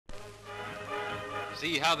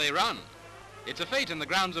See how they run. It's a fete in the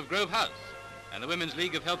grounds of Grove House, and the Women's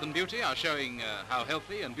League of Health and Beauty are showing how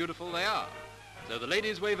healthy and beautiful they are. So the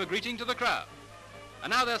ladies wave a greeting to the crowd. And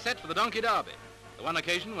now they're set for the Donkey Derby, the one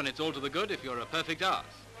occasion when it's all to the good if you're a perfect arse.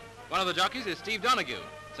 One of the jockeys is Steve Donaghue,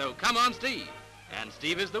 so come on, Steve. And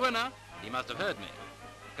Steve is the winner. He must have heard me.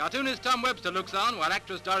 Cartoonist Tom Webster looks on while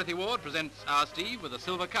actress Dorothy Ward presents our Steve with a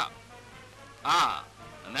silver cup. Ah,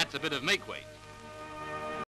 and that's a bit of make-weight.